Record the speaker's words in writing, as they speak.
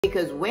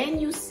Because when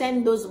you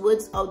send those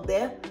words out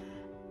there,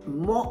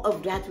 more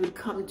of that will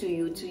come to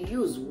you to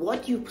use.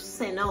 What you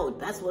send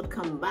out, that's what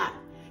comes back.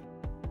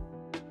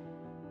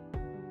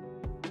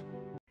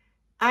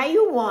 Are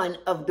you one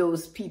of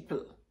those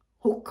people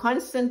who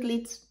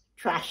constantly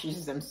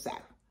trashes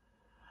themselves,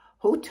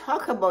 who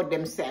talk about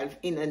themselves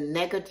in a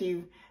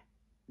negative,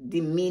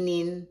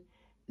 demeaning,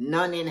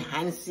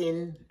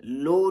 non-enhancing,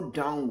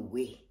 low-down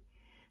way?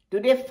 Do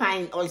they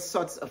find all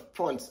sorts of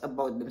faults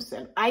about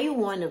themselves? Are you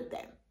one of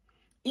them?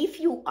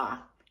 If you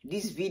are,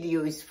 this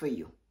video is for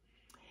you.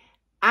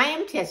 I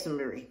am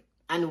Tessa-Marie,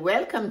 and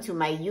welcome to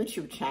my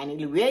YouTube channel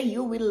where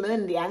you will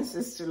learn the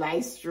answers to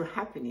life's true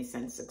happiness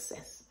and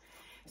success.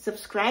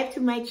 Subscribe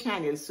to my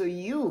channel so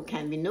you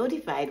can be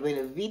notified when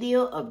a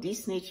video of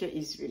this nature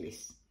is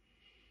released.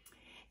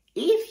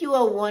 If you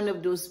are one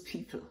of those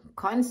people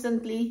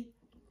constantly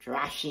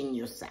trashing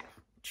yourself,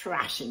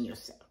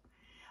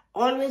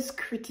 always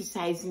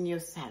criticizing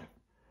yourself,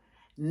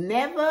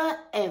 never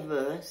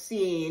ever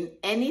seeing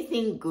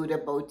anything good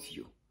about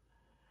you.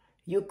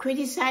 You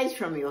criticize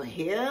from your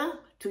hair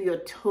to your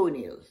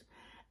toenails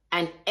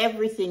and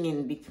everything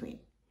in between.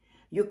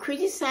 You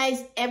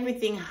criticize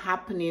everything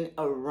happening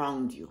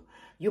around you.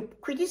 You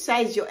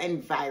criticize your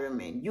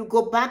environment. You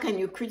go back and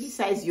you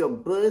criticize your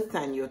birth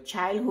and your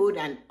childhood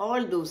and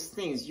all those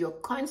things. You're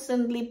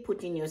constantly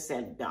putting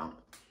yourself down.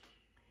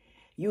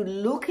 You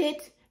look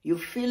it, you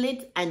feel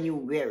it, and you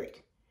wear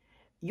it.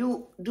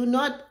 You do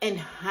not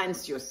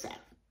enhance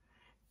yourself.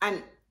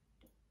 And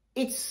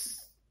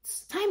it's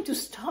time to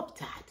stop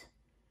that.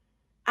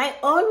 I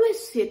always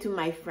say to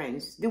my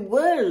friends, the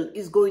world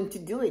is going to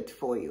do it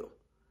for you.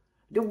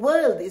 The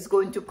world is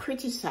going to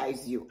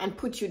criticize you and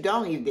put you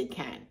down if they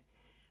can.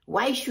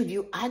 Why should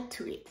you add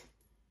to it?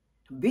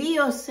 Be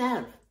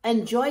yourself.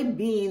 Enjoy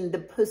being the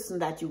person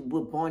that you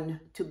were born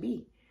to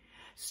be.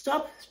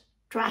 Stop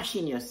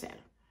trashing yourself.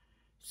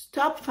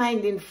 Stop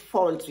finding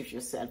fault with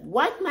yourself.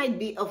 What might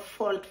be a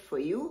fault for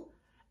you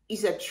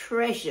is a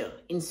treasure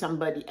in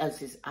somebody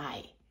else's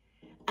eye.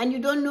 And you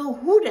don't know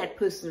who that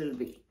person will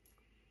be.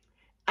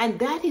 And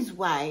that is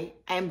why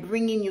I'm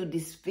bringing you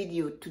this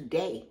video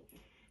today.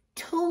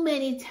 Too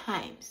many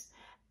times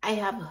I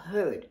have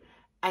heard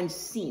and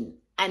seen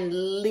and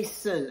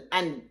listened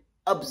and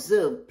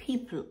observed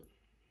people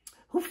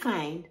who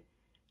find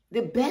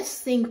the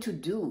best thing to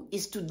do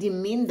is to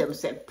demean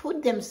themselves,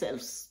 put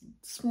themselves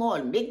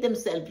small, make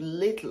themselves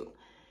little,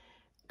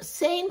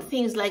 saying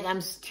things like, I'm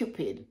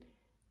stupid,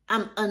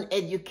 I'm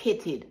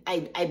uneducated,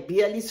 I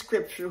barely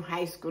scraped through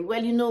high school.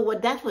 Well, you know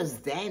what? That was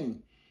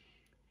then.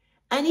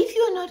 And if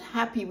you're not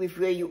happy with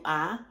where you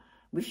are,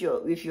 with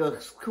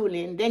your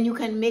schooling, then you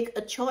can make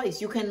a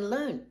choice. You can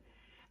learn.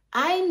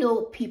 I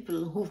know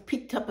people who've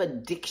picked up a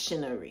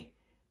dictionary.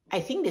 I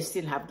think they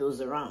still have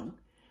those around.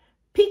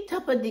 Picked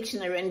up a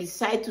dictionary and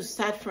decide to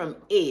start from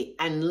A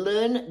and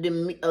learn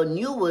a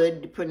new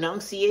word, the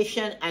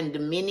pronunciation and the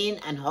meaning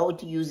and how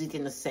to use it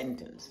in a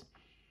sentence.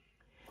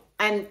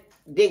 And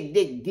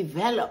they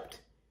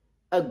developed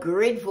a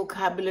great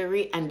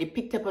vocabulary and they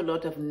picked up a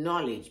lot of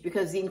knowledge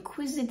because the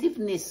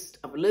inquisitiveness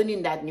of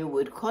learning that new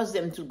word caused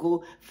them to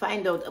go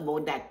find out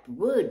about that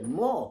word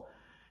more.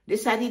 They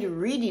started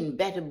reading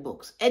better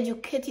books,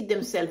 educated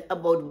themselves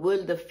about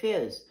world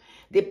affairs.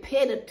 They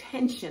paid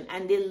attention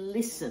and they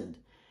listened.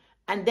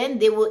 And then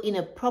they were in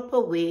a proper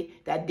way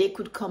that they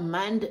could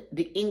command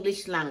the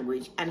English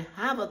language and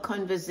have a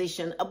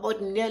conversation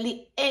about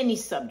nearly any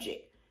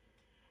subject.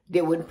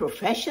 They weren't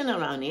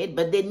professional on it,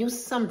 but they knew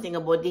something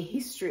about the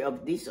history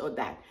of this or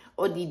that,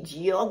 or the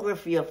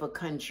geography of a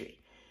country,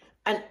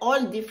 and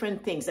all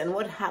different things, and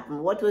what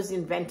happened, what was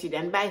invented,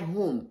 and by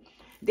whom.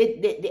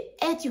 They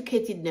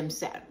educated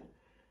themselves.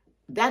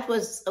 That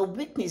was a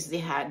weakness they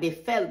had, they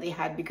felt they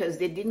had, because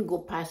they didn't go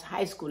past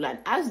high school. And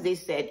as they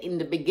said in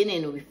the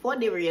beginning, before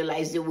they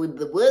realized they were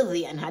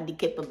worthy and had the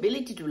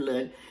capability to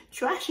learn,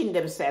 trashing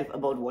themselves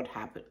about what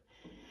happened.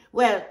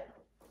 Well,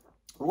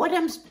 what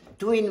I'm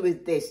doing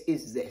with this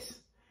is this.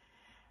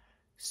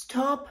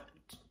 Stop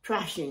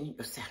trashing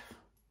yourself.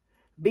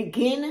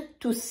 Begin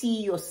to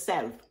see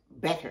yourself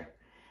better.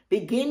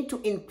 Begin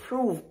to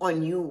improve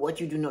on you what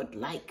you do not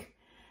like.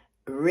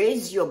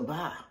 Raise your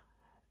bar.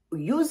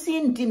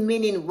 Using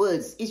demeaning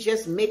words is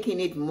just making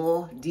it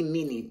more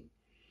demeaning.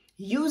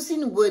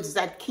 Using words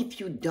that keep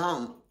you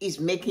down is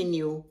keeping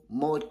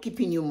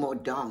you more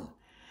down.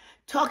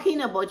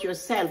 Talking about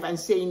yourself and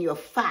saying you're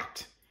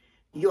fat,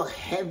 you're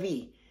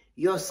heavy,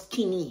 you're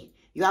skinny,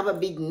 you have a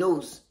big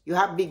nose, you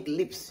have big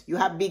lips, you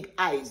have big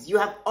eyes, you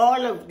have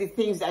all of the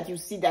things that you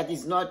see that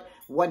is not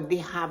what they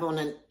have on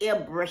an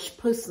airbrush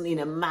person in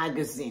a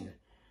magazine.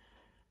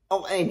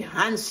 Or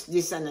enhance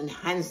this and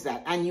enhance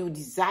that, and you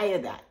desire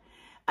that.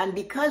 And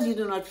because you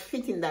do not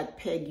fit in that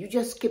peg, you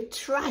just keep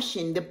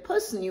trashing the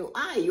person you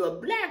are.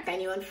 You're black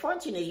and you're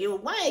unfortunate, you're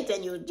white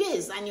and you're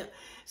this and you...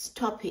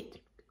 Stop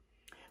it.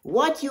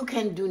 What you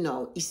can do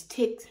now is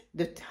take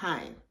the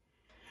time.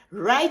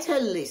 Write a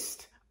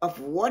list of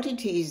what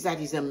it is that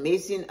is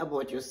amazing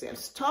about yourself.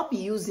 Stop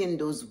using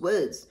those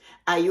words.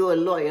 Are you a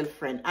loyal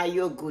friend? Are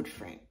you a good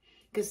friend?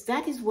 Because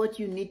that is what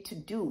you need to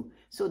do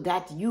so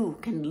that you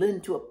can learn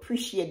to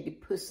appreciate the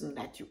person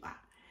that you are.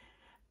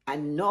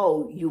 And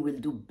know you will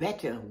do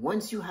better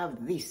once you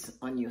have this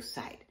on your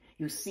side.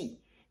 You see,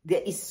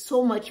 there is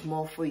so much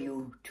more for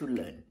you to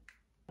learn.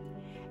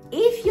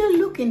 If you're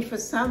looking for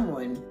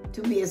someone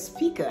to be a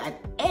speaker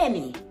at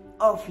any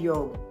of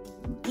your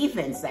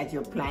events that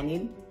you're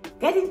planning,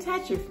 get in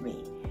touch with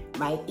me.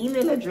 My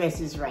email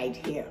address is right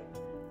here.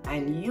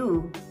 And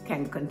you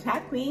can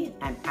contact me,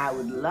 and I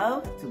would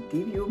love to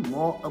give you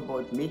more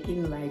about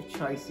making life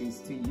choices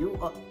to you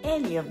or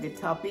any of the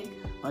topic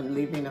on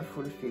living a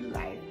fulfilled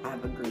life.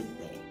 Have a great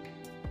day.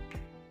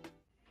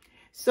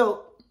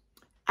 So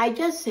I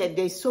just said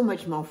there's so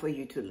much more for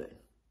you to learn.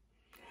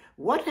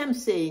 What I'm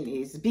saying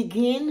is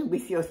begin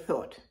with your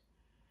thought.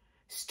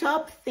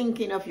 Stop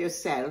thinking of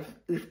yourself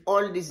with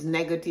all these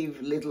negative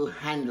little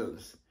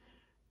handles.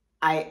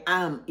 I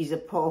am is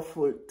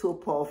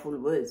two powerful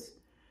words.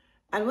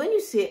 And when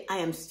you say, I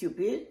am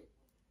stupid,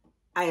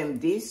 I am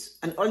this,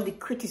 and all the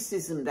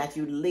criticism that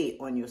you lay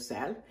on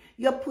yourself,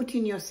 you're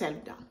putting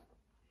yourself down.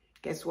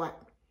 Guess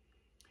what?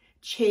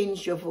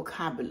 Change your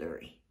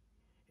vocabulary.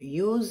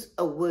 Use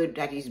a word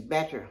that is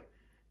better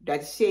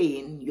than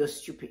saying you're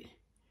stupid.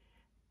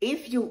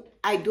 If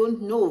I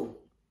don't know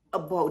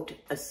about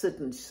a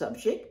certain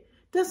subject,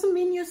 doesn't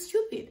mean you're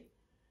stupid.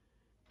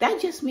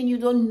 That just means you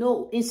don't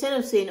know. Instead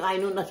of saying, I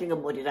know nothing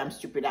about it, I'm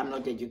stupid, I'm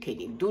not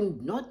educated. Do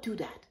not do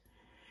that.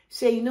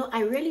 Say,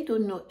 I really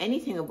don't know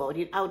anything about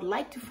it. I would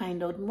like to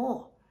find out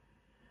more.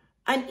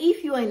 And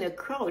if you are in a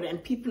crowd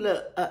and people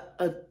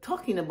are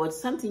talking about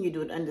something you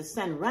don't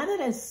understand, rather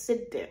than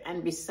sit there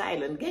and be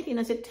silent, get in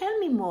and say, tell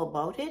me more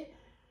about it.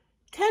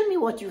 Tell me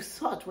what you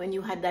thought when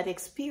you had that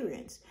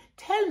experience.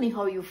 Tell me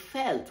how you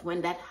felt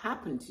when that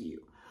happened to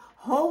you.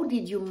 How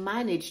did you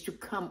manage to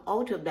come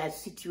out of that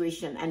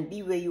situation and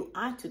be where you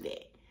are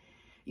today?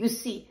 You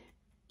see,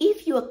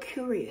 if you are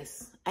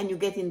curious and you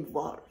get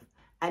involved,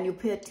 and you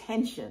pay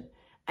attention,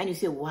 and you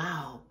say,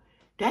 wow,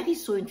 that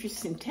is so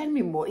interesting. Tell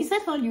me more. Is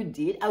that all you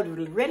did? I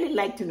would really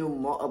like to know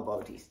more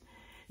about it.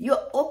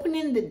 You're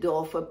opening the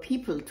door for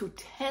people to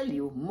tell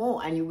you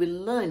more, and you will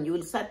learn. You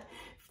will start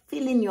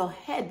filling your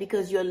head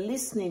because you're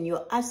listening,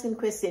 you're asking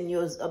questions,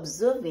 you're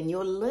observing,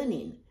 you're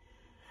learning.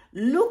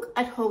 Look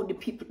at how the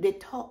people, they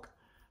talk,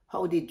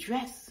 how they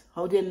dress,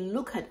 how they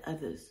look at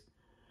others.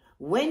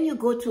 When you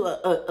go to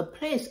a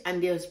place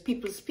and there's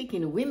people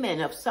speaking,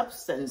 women of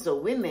substance or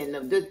women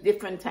of the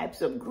different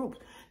types of groups,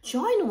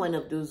 join one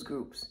of those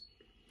groups.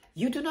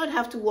 You do not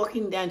have to walk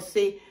in there and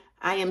say,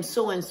 I am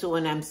so-and-so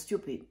and I'm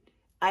stupid.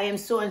 I am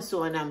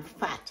so-and-so and I'm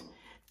fat.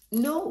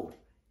 No,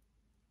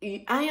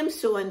 I am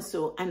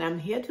so-and-so and I'm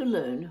here to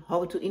learn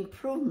how to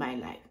improve my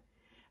life.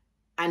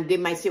 And they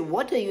might say,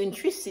 what are you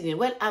interested in?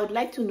 Well, I would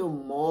like to know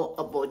more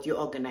about your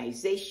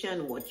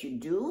organization, what you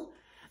do,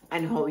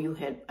 and how you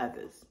help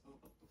others.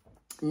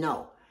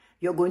 No,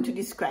 you're going to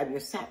describe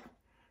yourself.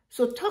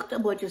 So talk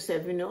about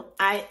yourself,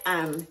 I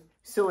am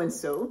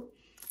so-and-so.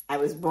 I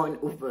was born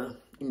over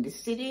in the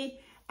city.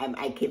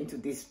 I came to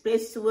this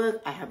place to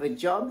work. I have a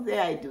job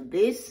there. I do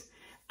this.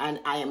 And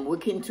I am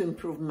working to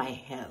improve my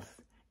health.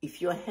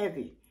 If you're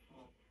heavy.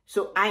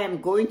 So I am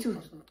going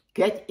to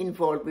get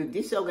involved with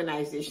this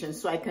organization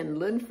so I can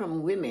learn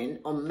from women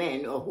or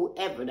men or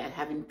whoever that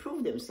have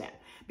improved themselves.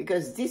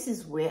 Because this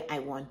is where I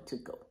want to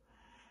go.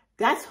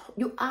 That's,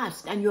 you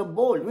ask and you're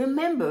bold.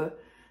 Remember,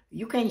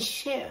 you can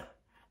share.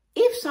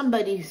 If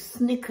somebody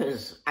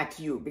snickers at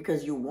you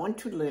because you want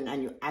to learn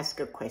and you ask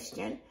a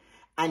question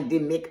and they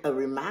make a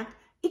remark,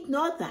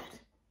 ignore that.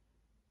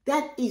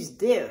 That is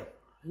their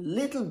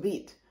little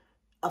bit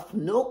of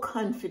no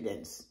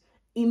confidence,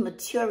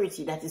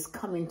 immaturity that is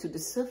coming to the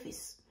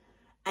surface.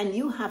 And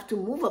you have to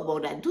move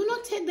about that. Do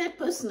not take that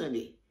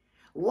personally.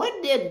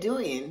 What they're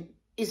doing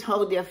is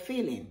how they're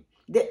feeling.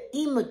 They're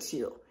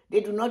immature. They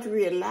do not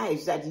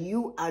realize that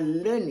you are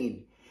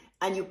learning,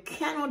 and you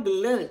cannot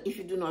learn if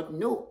you do not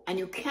know, and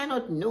you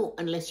cannot know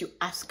unless you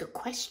ask a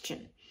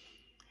question.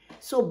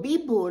 So be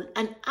bold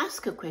and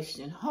ask a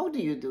question. How do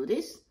you do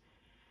this?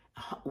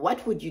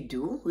 What would you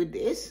do with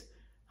this?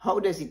 How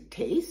does it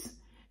taste?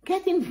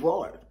 Get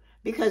involved.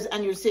 Because,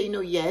 and you say,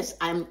 yes,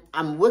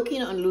 I'm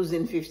working on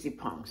losing 50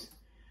 pounds.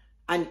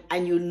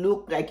 And you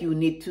look like you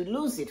need to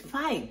lose it.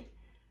 Fine.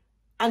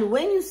 And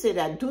when you say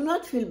that, do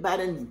not feel bad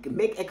and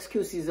make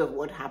excuses of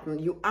what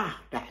happened. You are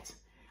that.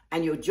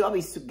 And your job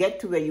is to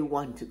get to where you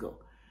want to go.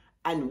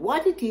 And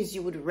what it is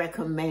you would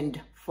recommend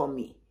for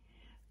me.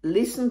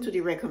 Listen to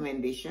the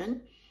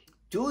recommendation.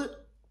 Do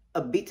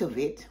a bit of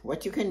it,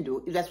 what you can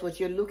do, if that's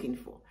what you're looking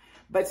for.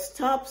 But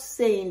stop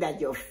saying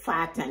that you're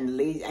fat and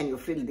lazy and you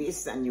feel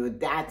this and you're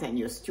that and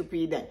you're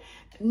stupid. And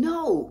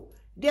no,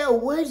 there are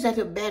words that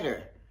are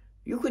better.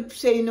 You could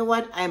say, you know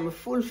what, I'm a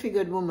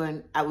full-figured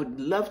woman. I would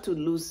love to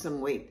lose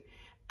some weight.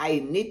 I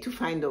need to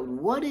find out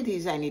what it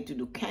is I need to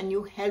do. Can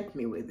you help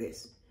me with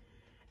this?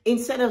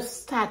 Instead of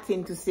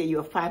starting to say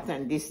you're fat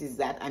and this is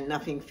that and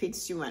nothing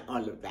fits you and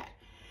all of that.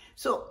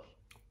 So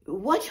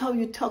watch how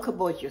you talk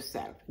about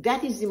yourself.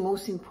 That is the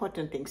most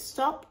important thing.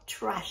 Stop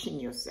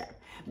trashing yourself.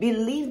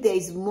 Believe there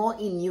is more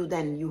in you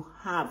than you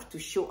have to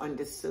show on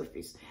the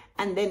surface.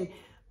 And then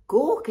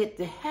go get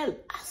the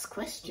help. Ask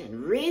questions.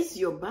 Raise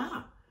your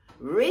bar.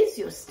 Raise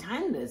your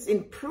standards.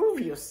 Improve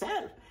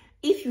yourself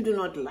if you do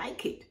not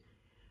like it.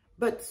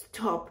 But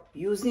stop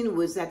using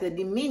words that are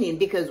demeaning,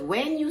 because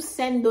when you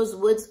send those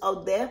words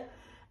out there,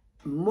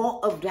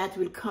 more of that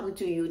will come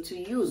to you to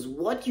use.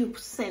 What you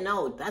send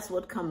out, that's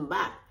what comes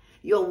back.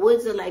 Your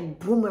words are like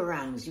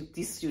boomerangs.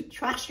 You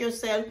trash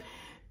yourself.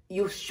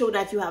 You show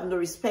that you have no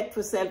respect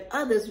for self.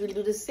 Others will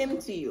do the same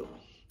to you.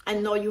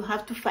 And now you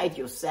have to fight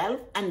yourself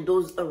and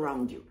those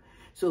around you.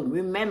 So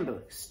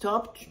remember,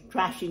 stop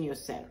trashing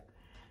yourself.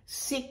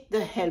 Seek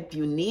the help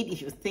you need.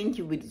 If you think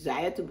you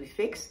desire to be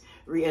fixed,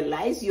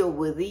 realize you're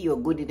worthy, you're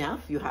good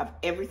enough, you have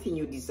everything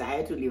you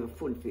desire to live a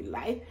fulfilled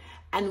life,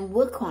 and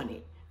work on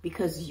it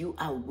because you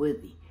are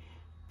worthy.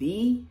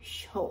 Be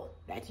sure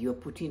that you're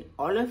putting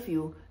all of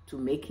you to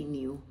making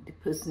you the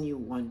person you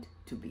want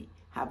to be.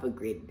 Have a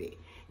great day.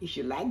 If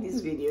you like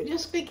this video,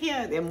 just click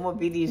here. There are more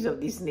videos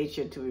of this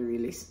nature to be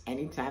released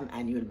anytime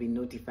and you'll be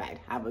notified.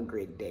 Have a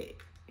great day.